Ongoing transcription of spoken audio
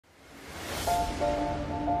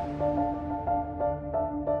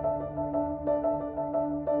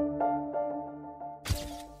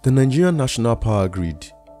The Nigerian national power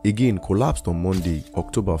grid again collapsed on Monday,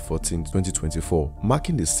 October 14, 2024,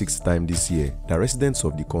 marking the 6th time this year that residents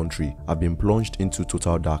of the country have been plunged into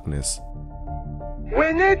total darkness.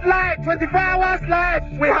 We need light, 24 hours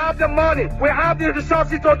light. We have the money, we have the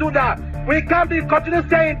resources to do that. We can't continue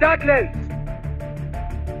staying in darkness.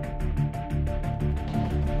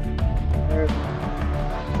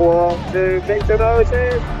 One, two, Victor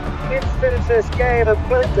Moses. It's this game of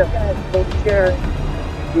glitter from Jerry.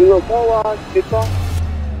 We will go on to talk.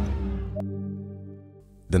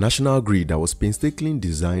 The national grid that was painstakingly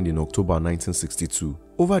designed in October 1962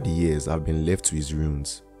 over the years have been left to its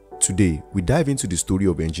ruins. Today, we dive into the story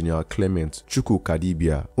of engineer Clement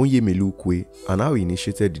Onyemelukwe and how he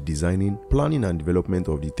initiated the designing, planning and development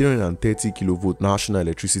of the 330 kV national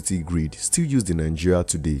electricity grid still used in Nigeria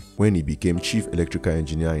today when he became chief electrical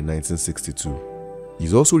engineer in 1962. He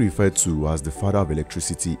is also referred to as the father of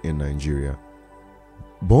electricity in Nigeria.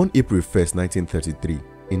 Born April 1, 1933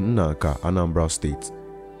 in Nnanka, Anambra State,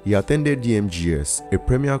 he attended DMGS, a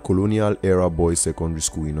premier colonial-era boys' secondary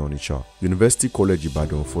school in Onitsha, University College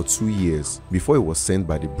Ibadan for 2 years before he was sent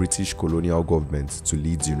by the British colonial government to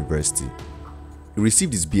Leeds University. He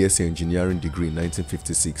received his BSc Engineering degree in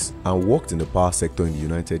 1956 and worked in the power sector in the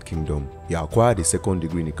United Kingdom. He acquired a second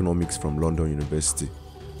degree in economics from London University.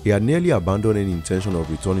 He had nearly abandoned any intention of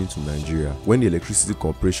returning to Nigeria when the Electricity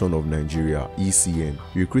Corporation of Nigeria (ECN)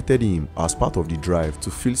 recruited him as part of the drive to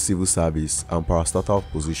fill civil service and parastatal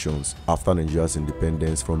positions after Nigeria's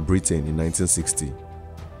independence from Britain in 1960.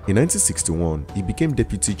 In 1961, he became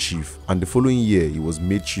deputy chief, and the following year he was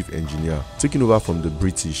made chief engineer, taking over from the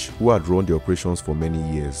British who had run the operations for many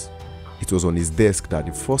years. It was on his desk that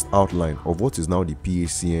the first outline of what is now the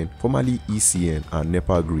PHCN, formerly ECN and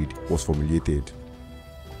NEPA grid, was formulated.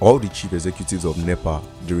 All the chief executives of NEPA,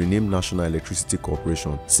 the renamed National Electricity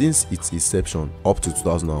Corporation, since its inception up to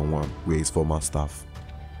 2001, were his former staff.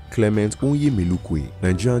 Clement Onyemelukwe,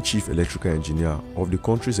 Nigerian chief electrical engineer of the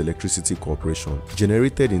country's electricity corporation,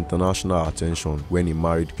 generated international attention when he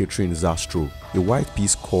married Catherine Zastro, a White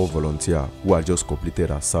Peace Corps volunteer who had just completed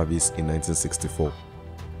her service in 1964.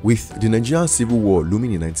 With the Nigerian Civil War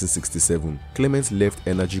looming in 1967, Clement left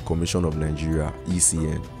Energy Commission of Nigeria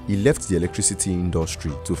 (ECN). He left the electricity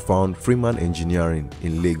industry to found Freeman Engineering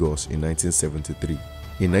in Lagos in 1973.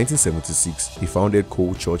 In 1976, he founded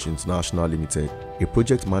Coal Church International Limited, a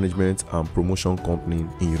project management and promotion company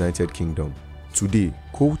in United Kingdom. Today,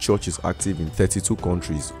 Coal Church is active in 32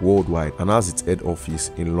 countries worldwide and has its head office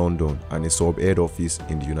in London and a sub-head office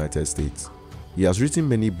in the United States. He has written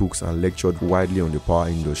many books and lectured widely on the power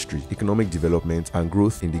industry, economic development, and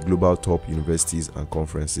growth in the global top universities and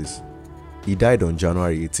conferences. He died on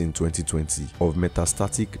January 18, 2020 of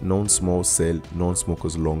metastatic non-small cell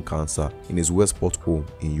non-smokers lung cancer in his Westport home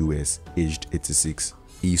in US, aged 86.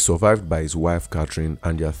 He is survived by his wife Catherine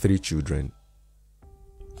and their 3 children.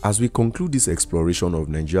 As we conclude this exploration of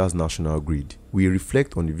Nigeria's national grid, we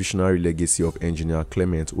reflect on the visionary legacy of engineer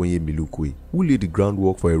Clement Onyemelukwe, who laid the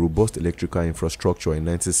groundwork for a robust electrical infrastructure in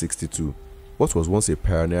 1962. What was once a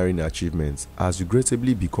pioneering achievement has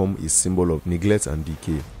regrettably become a symbol of neglect and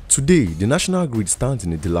decay. Today, the national grid stands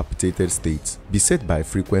in a dilapidated state, beset by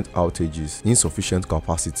frequent outages, insufficient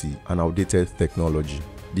capacity, and outdated technology.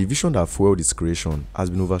 The vision that fueled its creation has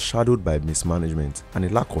been overshadowed by mismanagement and a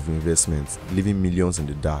lack of investment, leaving millions in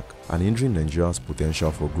the dark and hindering Nigeria's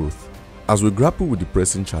potential for growth. As we grapple with the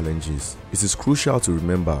pressing challenges, it is crucial to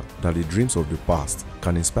remember that the dreams of the past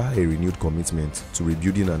can inspire a renewed commitment to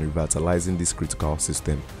rebuilding and revitalizing this critical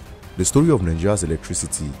system. The story of Nigeria's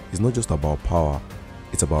electricity is not just about power,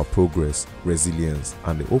 it's about progress, resilience,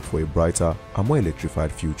 and the hope for a brighter and more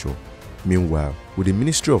electrified future. Meanwhile, will the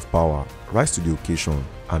Ministry of Power rise to the occasion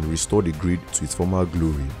and restore the grid to its former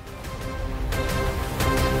glory?